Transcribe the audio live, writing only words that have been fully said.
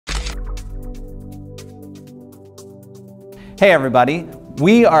Hey everybody,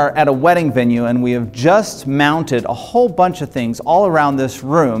 we are at a wedding venue and we have just mounted a whole bunch of things all around this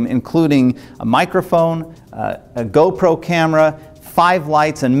room, including a microphone, a GoPro camera, 5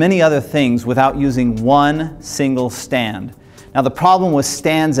 lights, and many other things without using one single stand. Now the problem with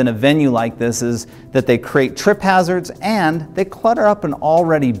stands in a venue like this is that they create trip hazards and they clutter up an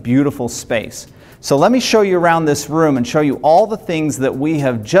already beautiful space. So let me show you around this room and show you all the things that we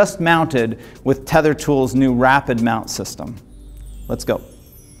have just mounted with Tether Tools' new RapidMount system. Let's go.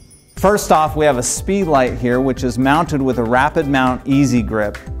 First off, we have a speedlight here, which is mounted with a RapidMount Easy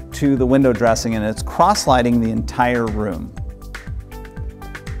Grip to the window dressing, and it's cross-lighting the entire room.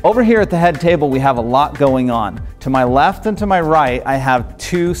 Over here at the head table, we have a lot going on. To my left and to my right, I have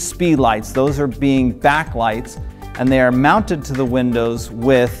 2 speedlights. Those are being backlights, and they are mounted to the windows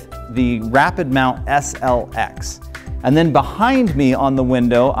with the RapidMount SLX. And then behind me on the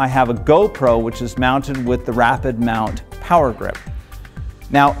window, I have a GoPro, which is mounted with the RapidMount Power Grip.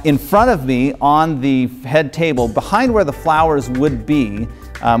 Now, in front of me on the head table, behind where the flowers would be,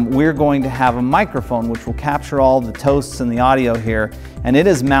 we're going to have a microphone which will capture all the toasts and the audio here, and it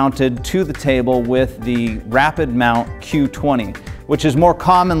is mounted to the table with the RapidMount Q20, which is more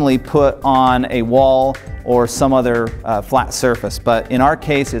commonly put on a wall or some other flat surface, but in our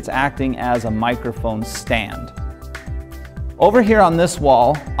case it's acting as a microphone stand. Over here on this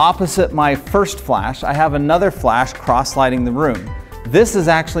wall, opposite my first flash, I have another flash cross-lighting the room. This is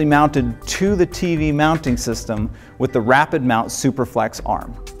actually mounted to the TV mounting system with the RapidMount SuperFlex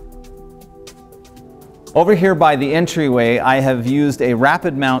arm. Over here by the entryway, I have used a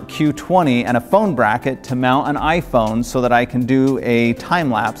RapidMount Q20 and a phone bracket to mount an iPhone so that I can do a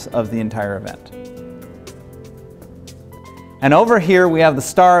time-lapse of the entire event. And over here we have the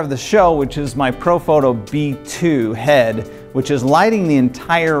star of the show, which is my ProPhoto B2 head, which is lighting the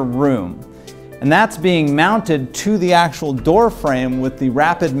entire room. And that's being mounted to the actual door frame with the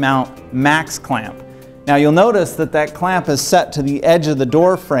RapidMount Max clamp. Now you'll notice that that clamp is set to the edge of the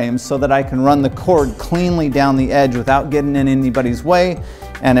door frame so that I can run the cord cleanly down the edge without getting in anybody's way,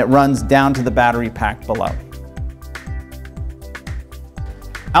 and it runs down to the battery pack below.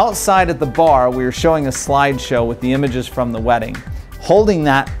 Outside at the bar, we are showing a slideshow with the images from the wedding. Holding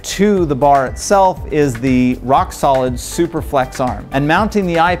that to the bar itself is the rock-solid SuperFlex arm, and mounting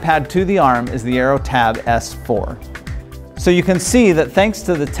the iPad to the arm is the AeroTab S4. So you can see that thanks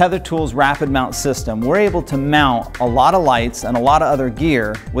to the Tether Tools RapidMount system, we're able to mount a lot of lights and a lot of other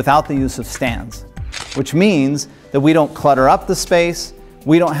gear without the use of stands, which means that we don't clutter up the space,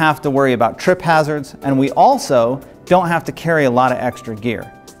 we don't have to worry about trip hazards, and we also don't have to carry a lot of extra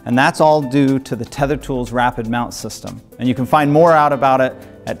gear. And that's all due to the Tether Tools RapidMount system. And you can find more out about it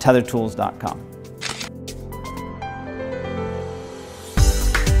at tethertools.com.